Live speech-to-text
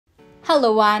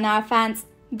Hello YNR fans,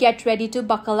 get ready to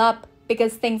buckle up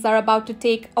because things are about to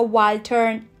take a wild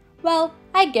turn. Well,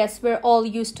 I guess we're all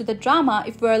used to the drama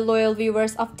if we're loyal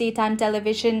viewers of daytime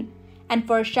television. And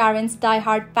for Sharon's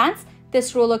die-hard fans,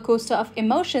 this roller coaster of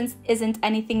emotions isn't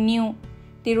anything new.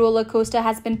 The roller coaster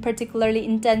has been particularly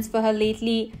intense for her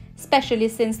lately, especially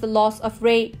since the loss of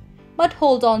Ray. But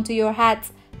hold on to your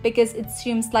hats, because it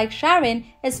seems like Sharon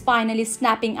is finally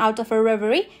snapping out of her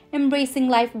reverie, embracing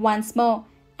life once more,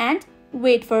 and,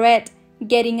 wait for it,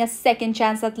 getting a second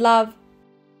chance at love.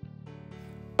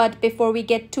 But before we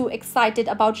get too excited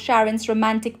about Sharon's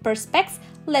romantic prospects,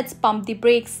 let's pump the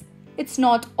brakes. It's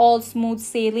not all smooth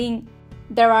sailing.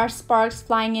 There are sparks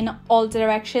flying in all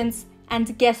directions,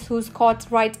 and guess who's caught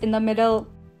right in the middle?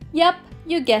 Yep,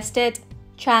 you guessed it,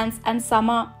 Chance and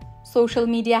Summer. Social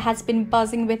media has been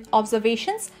buzzing with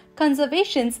observations,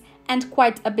 conservations, and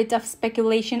quite a bit of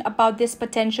speculation about this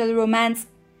potential romance.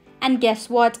 And guess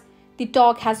what? The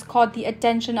talk has caught the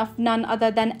attention of none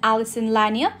other than Alison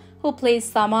Lanier, who plays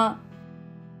Summer.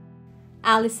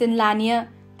 Alison Lanier,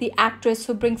 the actress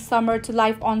who brings Summer to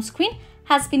life on screen,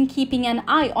 has been keeping an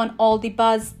eye on all the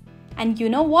buzz. And you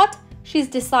know what? She's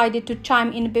decided to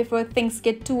chime in before things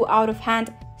get too out of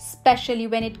hand, especially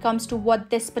when it comes to what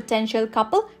this potential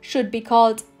couple should be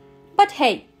called. But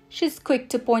hey, she's quick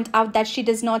to point out that she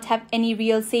does not have any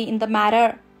real say in the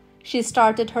matter. She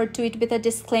started her tweet with a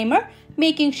disclaimer,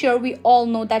 making sure we all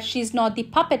know that she's not the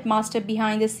puppet master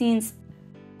behind the scenes.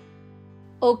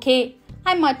 Okay,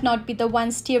 I might not be the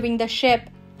one steering the ship,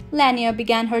 Lanier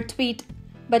began her tweet,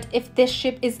 but if this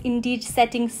ship is indeed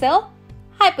setting sail,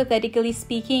 hypothetically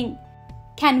speaking,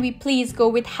 can we please go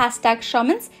with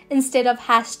 #shamans instead of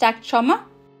 #chumma?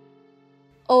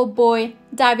 Oh boy,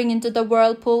 diving into the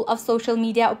whirlpool of social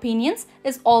media opinions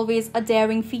is always a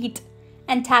daring feat.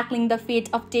 And tackling the fate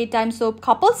of daytime soap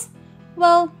couples?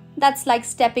 Well, that's like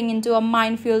stepping into a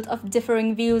minefield of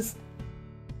differing views.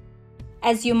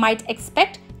 As you might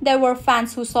expect, there were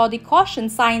fans who saw the caution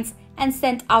signs and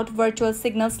sent out virtual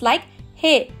signals like,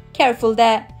 "Hey, careful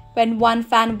there," when one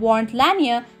fan warned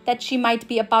Lanier that she might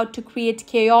be about to create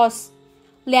chaos.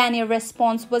 Lanier's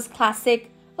response was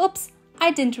classic, "Oops,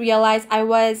 I didn't realize I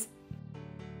was."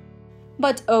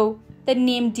 But oh, the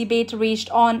name debate raged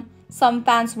on. Some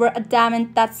fans were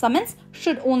adamant that Summons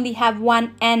should only have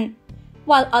one N,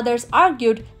 while others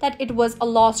argued that it was a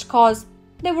lost cause.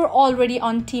 They were already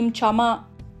on Team Chumma.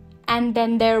 And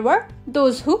then there were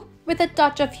those who, with a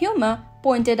touch of humor,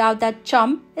 pointed out that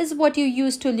chum is what you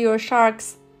use to lure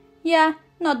sharks. Yeah,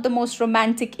 not the most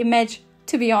romantic image,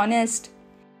 to be honest.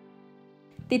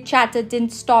 The chatter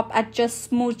didn't stop at just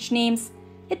smooch names.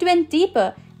 It went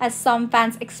deeper as some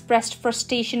fans expressed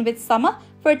frustration with Summer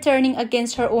for turning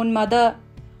against her own mother.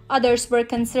 Others were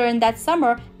concerned that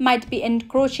Summer might be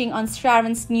encroaching on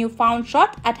Sharon's newfound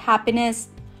shot at happiness.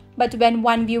 But when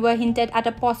one viewer hinted at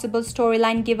a possible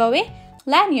storyline giveaway,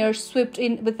 Lanier swooped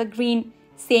in with a grin,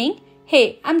 saying,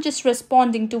 "Hey, I'm just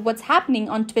responding to what's happening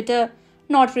on Twitter,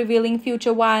 not revealing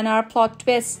future YNR plot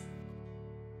twists."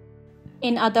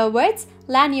 In other words,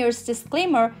 Lanier's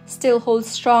disclaimer still holds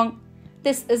strong.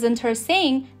 This isn't her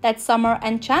saying that Summer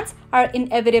and Chance are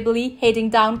inevitably heading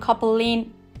down couple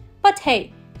lane. But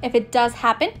hey, if it does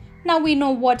happen, now we know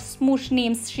what smooch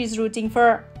names she's rooting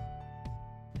for.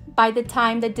 By the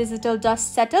time the digital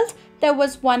dust settled, there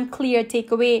was one clear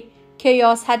takeaway.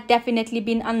 Chaos had definitely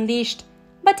been unleashed.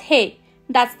 But hey,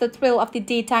 that's the thrill of the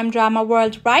daytime drama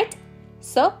world, right?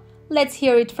 So, let's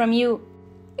hear it from you.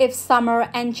 If Summer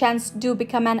and Chance do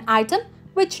become an item,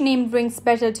 which name rings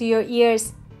better to your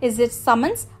ears? Is it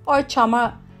Summons or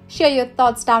Chumma? Share your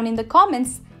thoughts down in the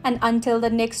comments, and until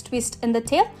the next twist in the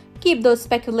tale, keep those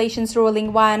speculations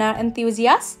rolling, YNR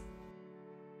enthusiasts.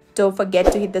 Don't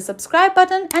forget to hit the subscribe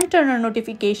button and turn on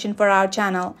notification for our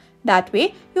channel. That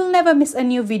way, you'll never miss a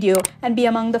new video and be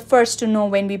among the first to know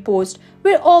when we post.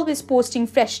 We're always posting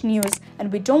fresh news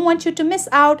and we don't want you to miss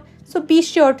out, so be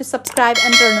sure to subscribe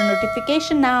and turn on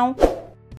notification now.